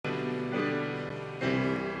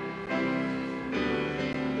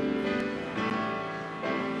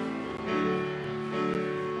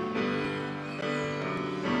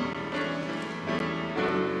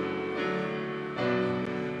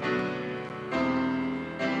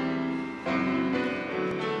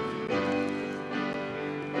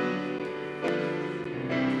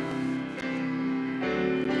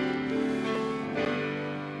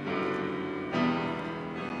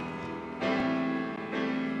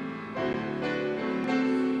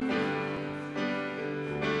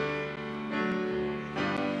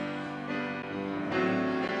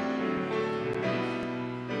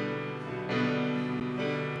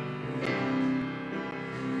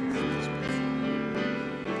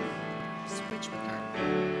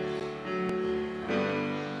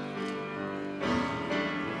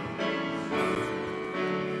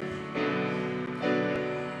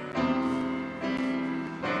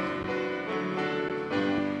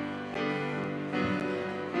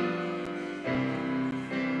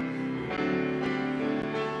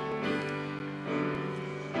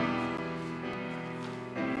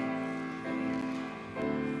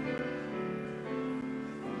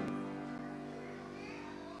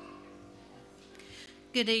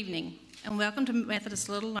Good evening, and welcome to Methodist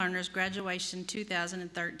Little Learners Graduation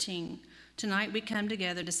 2013. Tonight we come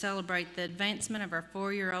together to celebrate the advancement of our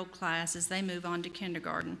 4-year-old class as they move on to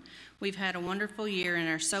kindergarten. We've had a wonderful year and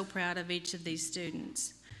are so proud of each of these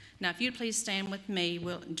students. Now, if you'd please stand with me,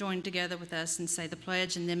 we'll join together with us and say the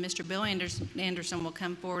pledge, and then Mr. Bill Anderson will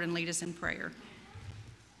come forward and lead us in prayer.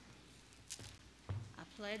 I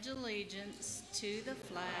pledge allegiance to the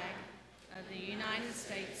flag of the United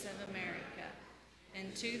States of America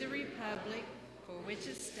and to the republic for which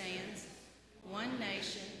it stands, one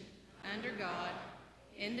nation, under God,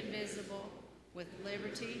 indivisible, with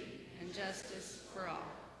liberty and justice for all.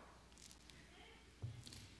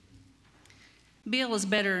 Bill is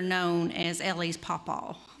better known as Ellie's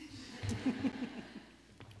pawpaw.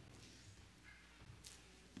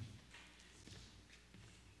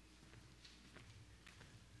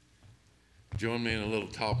 Join me in a little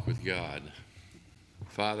talk with God.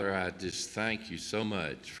 Father, I just thank you so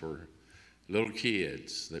much for little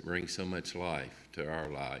kids that bring so much life to our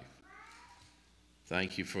life.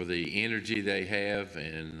 Thank you for the energy they have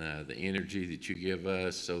and the energy that you give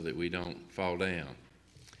us so that we don't fall down.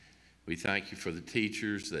 We thank you for the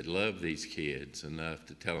teachers that love these kids enough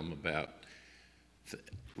to tell them about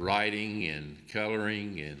writing and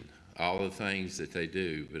coloring and all the things that they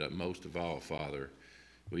do. But most of all, Father,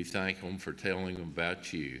 we thank them for telling them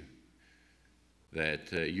about you,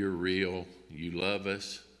 that you're real, you love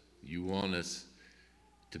us, you want us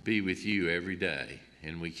to be with you every day,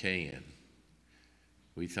 and we can.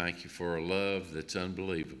 We thank you for a love that's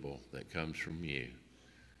unbelievable that comes from you.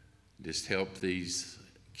 Just help these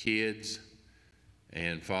kids,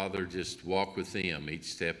 and Father, just walk with them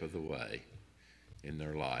each step of the way in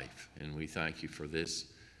their life. And we thank you for this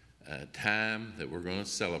time that we're going to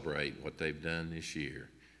celebrate what they've done this year.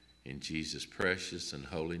 In Jesus' precious and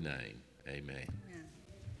holy name, amen. Amen.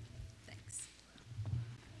 Thanks.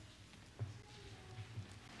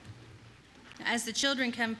 As the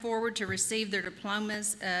children come forward to receive their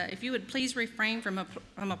diplomas, if you would please refrain from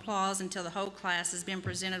applause until the whole class has been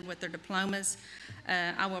presented with their diplomas.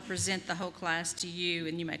 I will present the whole class to you,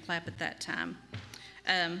 and you may clap at that time.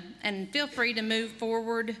 And feel free to move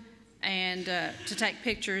forward and to take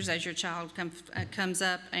pictures as your child comes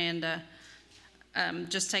up, and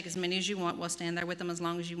just take as many as you want. We'll stand there with them as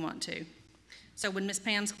long as you want to. So would Miss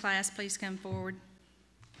Pam's class please come forward?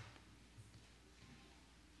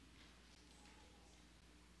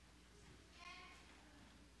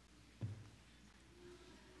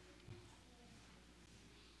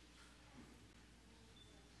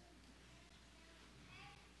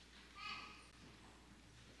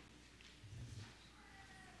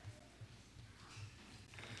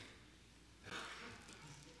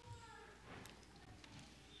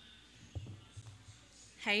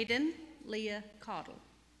 Hayden Leah Cottle.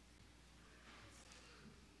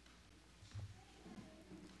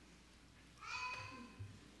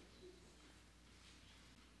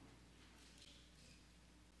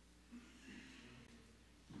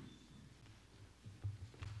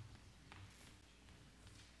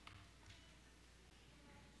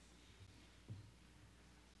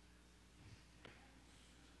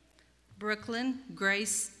 Brooklyn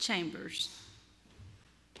Grace Chambers.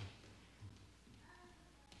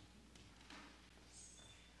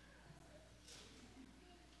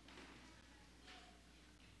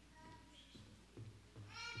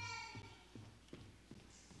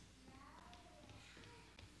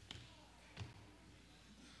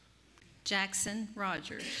 Jackson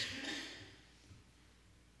Rogers.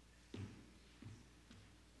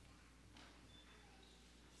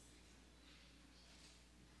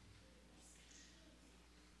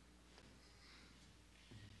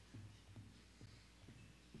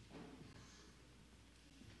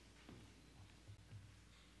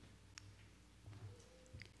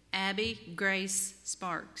 Abby Grace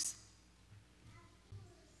Sparks.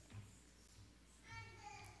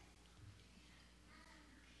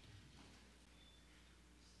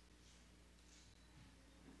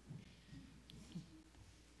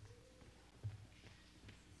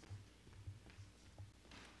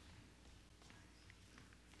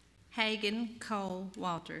 Hagan Cole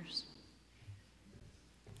Walters.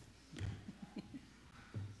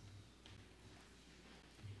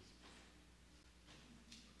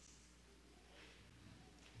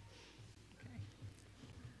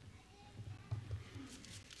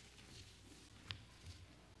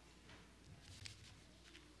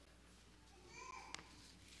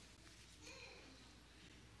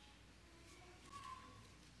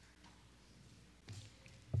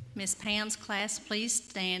 Miss Pam's class, please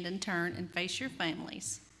stand and turn and face your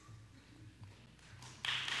families.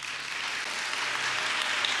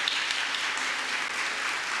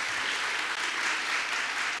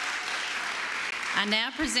 I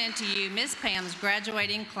now present to you Miss Pam's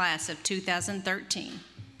graduating class of 2013.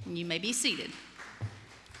 And you may be seated.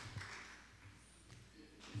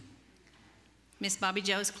 Miss Bobby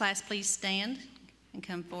Jo's class, please stand and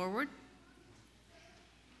come forward.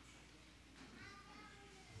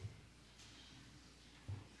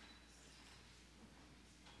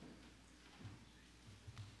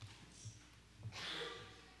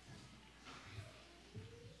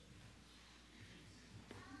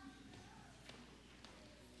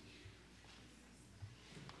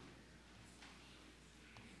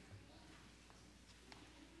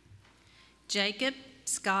 Jacob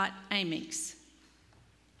Scott Amix.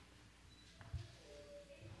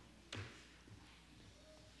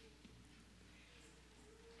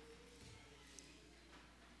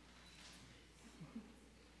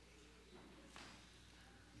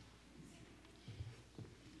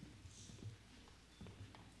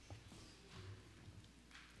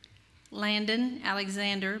 Landon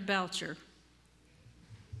Alexander Belcher.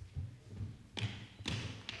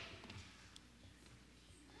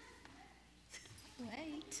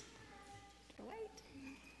 Wait.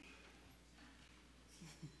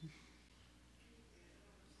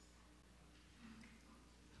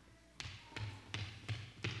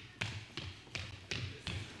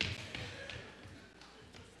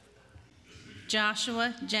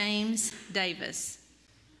 Joshua James Davis.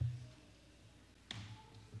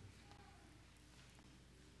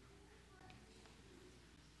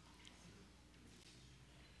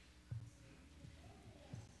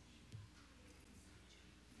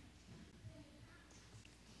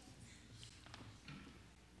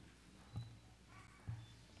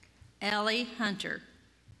 Ellie Hunter.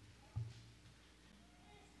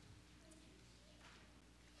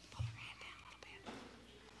 Pull her hand down a little bit.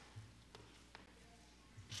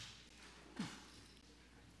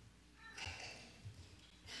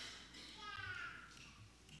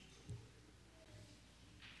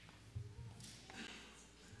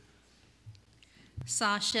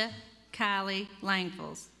 Sasha Kylie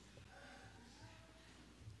Langfels.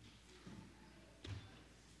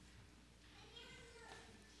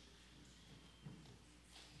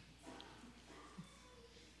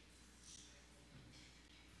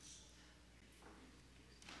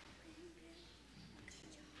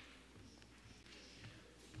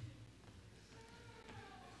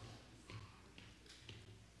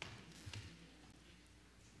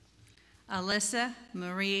 Alyssa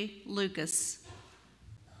Marie Lucas.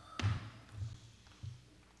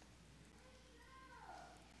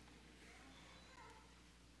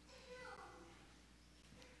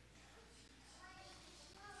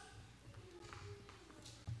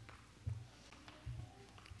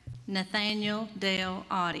 Nathaniel Dale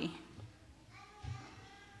Audie.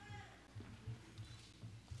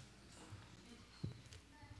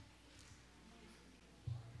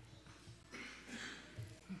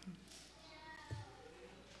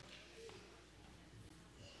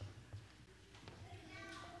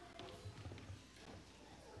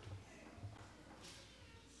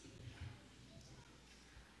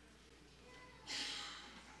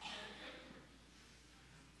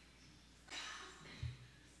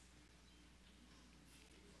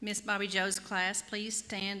 Miss Bobby Jo's class, please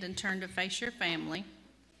stand and turn to face your family.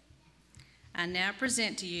 I now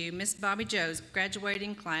present to you Miss Bobby Jo's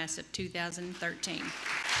graduating class of 2013.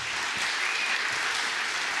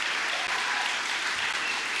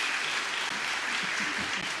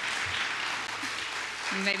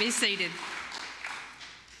 You may be seated.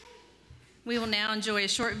 We will now enjoy a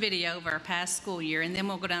short video of our past school year, and then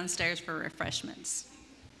we'll go downstairs for refreshments.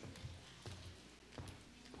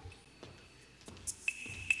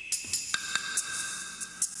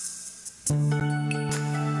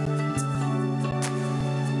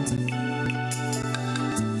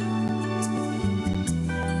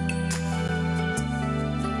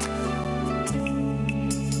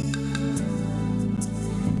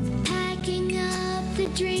 Packing up the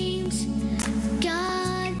dreams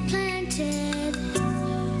God planted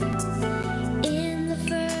in the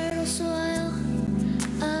fertile soil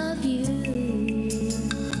of you.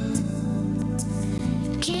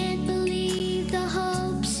 Can't believe the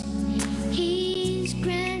hopes He's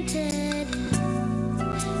granted.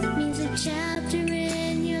 Means a chapter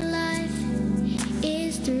in your life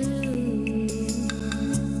is through.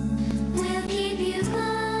 We'll keep you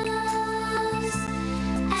close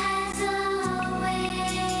as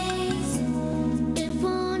always.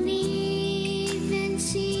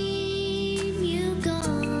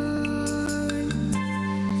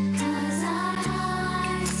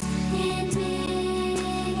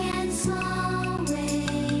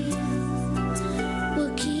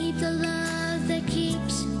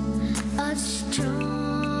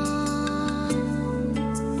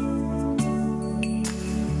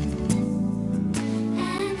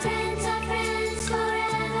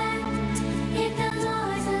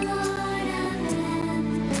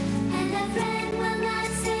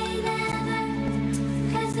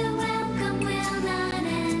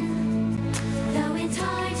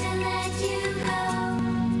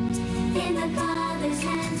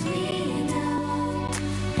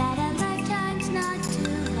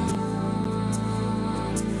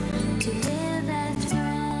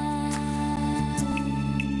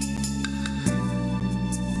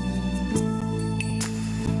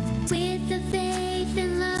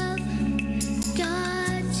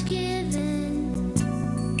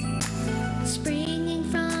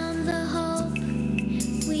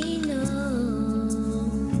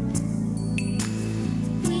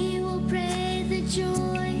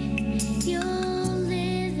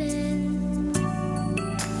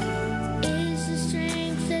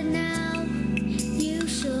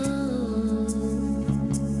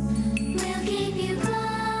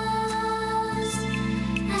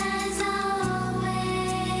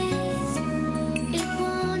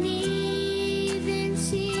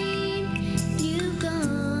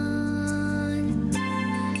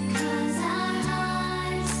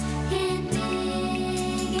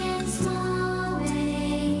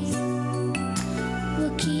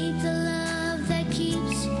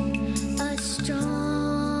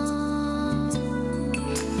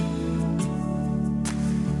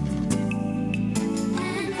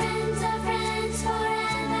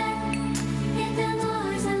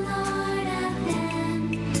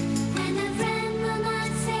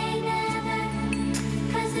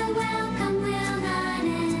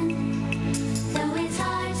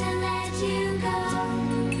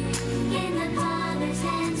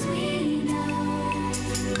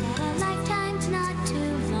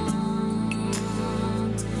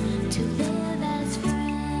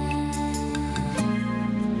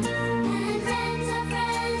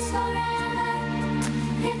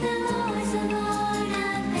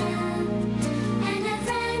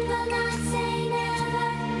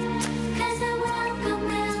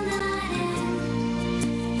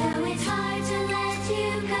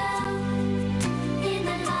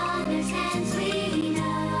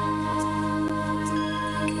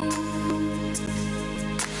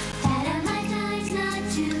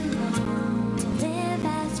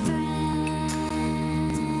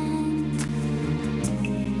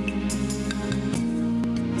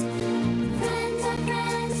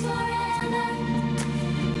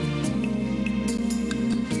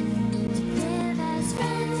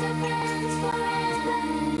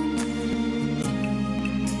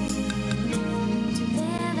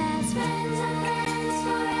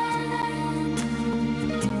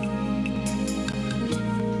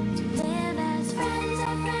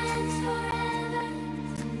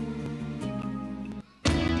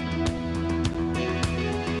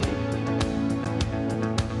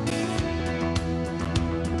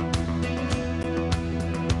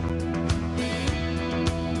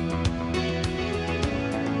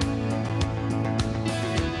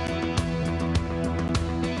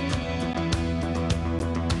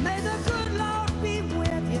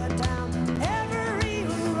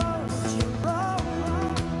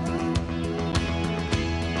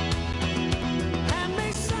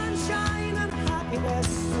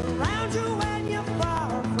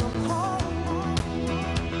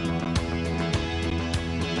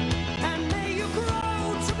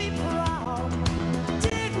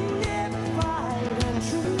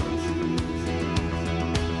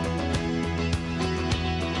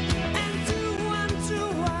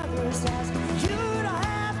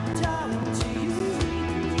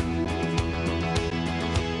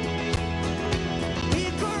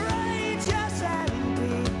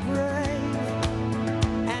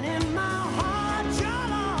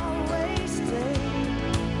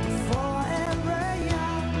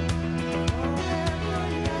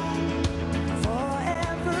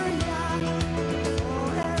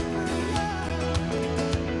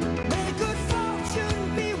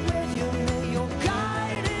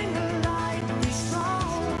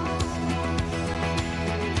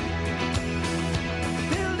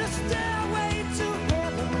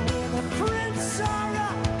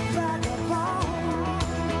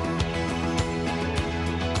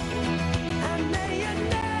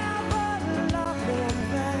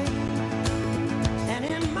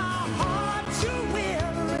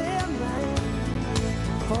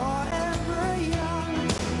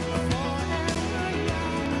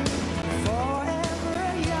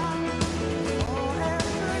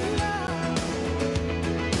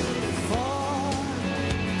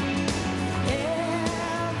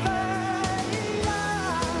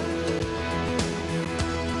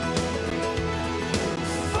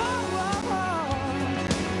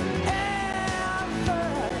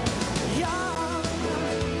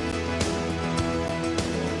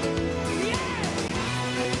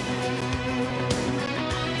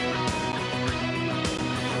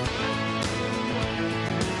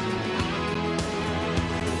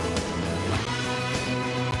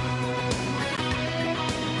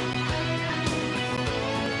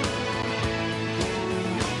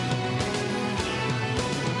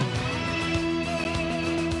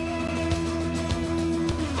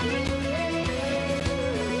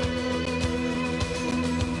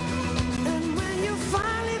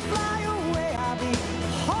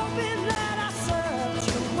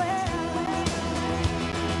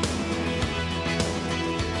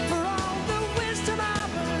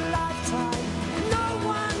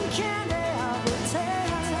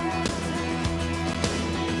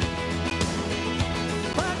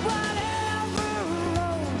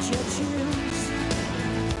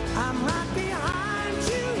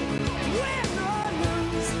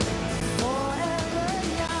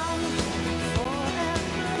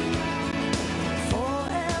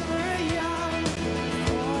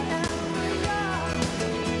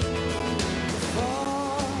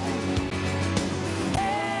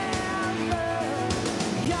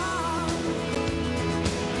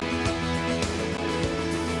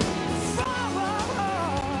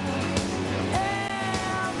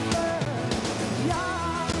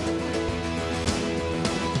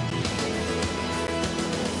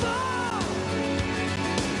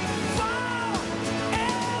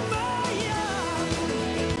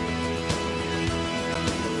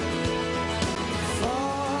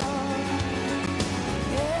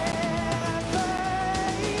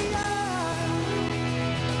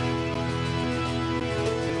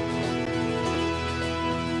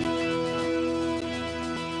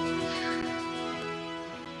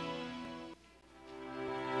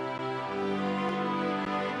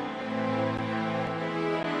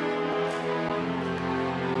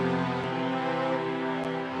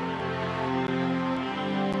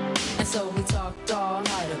 So we talked all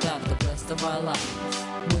night about the rest of our lives.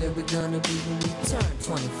 Where we gonna be when we turn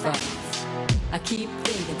 25? I keep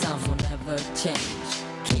thinking times will never change.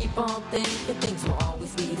 Keep on thinking things will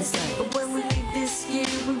always be the same. But when we leave this year,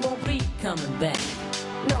 we won't be coming back.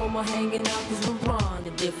 No more hanging out, cause we're on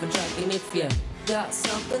a different track. And if you got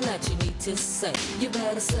something that you need to say, you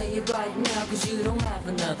better say it right now, cause you don't have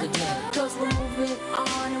another day. Cause we're moving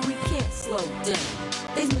on and we can't slow down.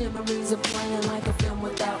 These memories are playing like a film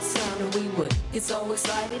without sound. And we would get so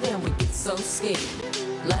excited and we get so scared,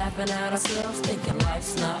 laughing at ourselves, thinking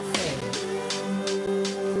life's not fair.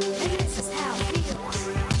 And this is how it feels.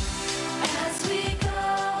 As we go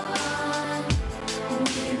on,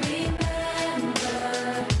 we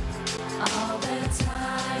remember all the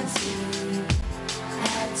times we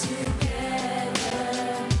had together.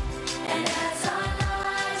 And as our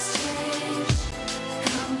lives change,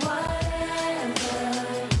 come whatever,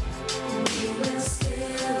 we will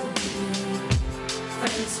still be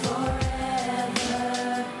friends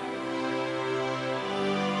forever.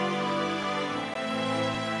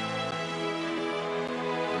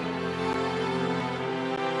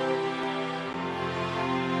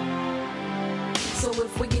 So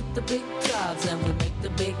if we get the big jobs and we make the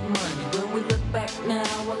big money, when we look back now,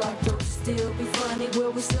 will our jokes still be funny?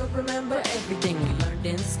 Will we still remember everything we learned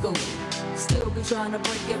in school? Still be trying to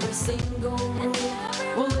break every single rule?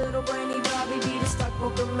 Will little brainy Bobby be the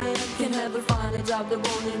stockbroker man? Can Heather find a job that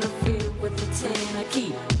won't interfere with the 10? I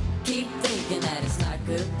keep thinking that it's not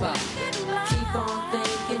goodbye. Keep on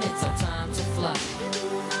thinking it's our time to fly.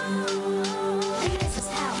 And this is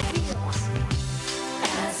how it feels.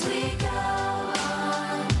 As we go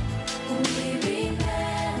on, we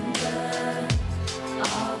remember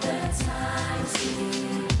all the times we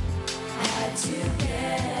had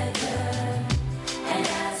together. And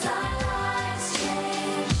as our lives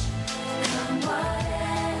change, come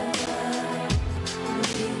whatever,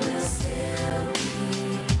 we will still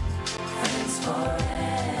be friends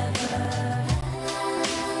forever.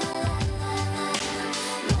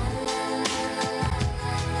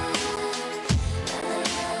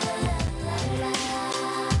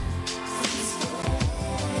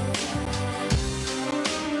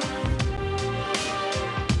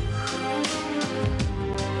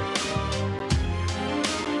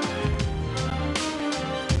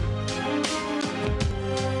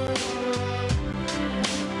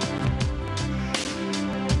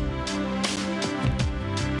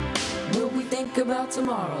 Will we think about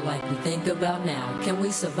tomorrow like we think about now? Can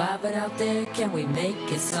we survive it out there? Can we make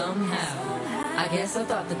it somehow? I guess I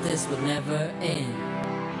thought that this would never end.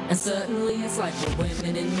 And suddenly it's like we're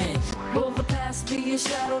women and men. Will the past be a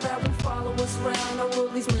shadow that will follow us around? Or will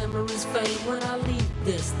these memories fade when I leave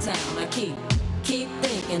this town? I keep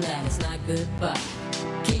thinking that it's not goodbye.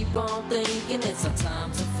 Keep on thinking it's our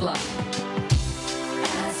time to fly.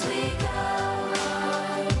 As we go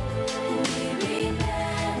on, we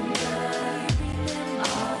remember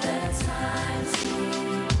all the times we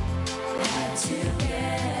had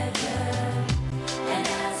together. And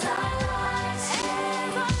as our lives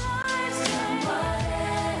change, come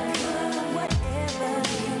whatever,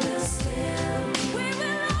 we will still be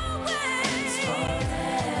friends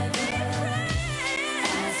forever.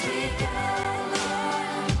 As we go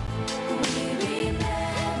on, we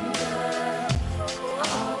remember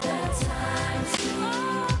all the times we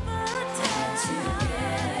had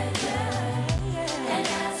together. And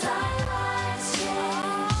as our lives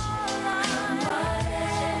change, come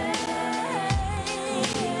whatever, we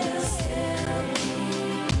will still be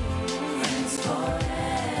friends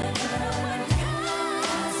forever.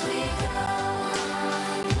 As we go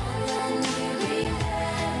on, we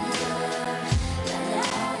remember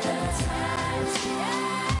all the times we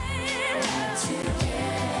had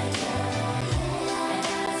together. And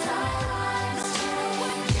as our lives change,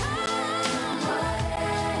 come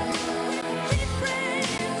whatever, we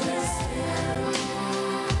will still be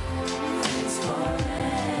friends forever.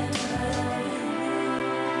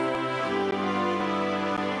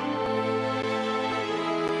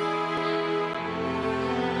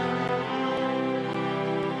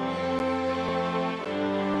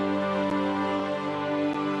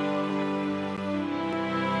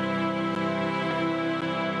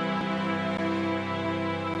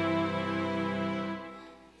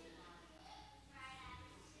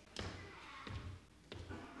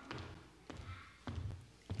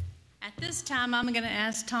 At this time, I'm going to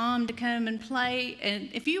ask Tom to come and play, and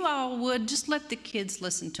if you all would, just let the kids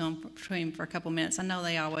listen to him for a couple minutes. I know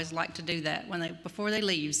they always like to do that before they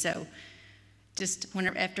leave, so just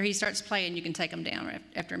whenever after he starts playing, you can take them down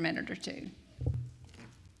after a minute or two.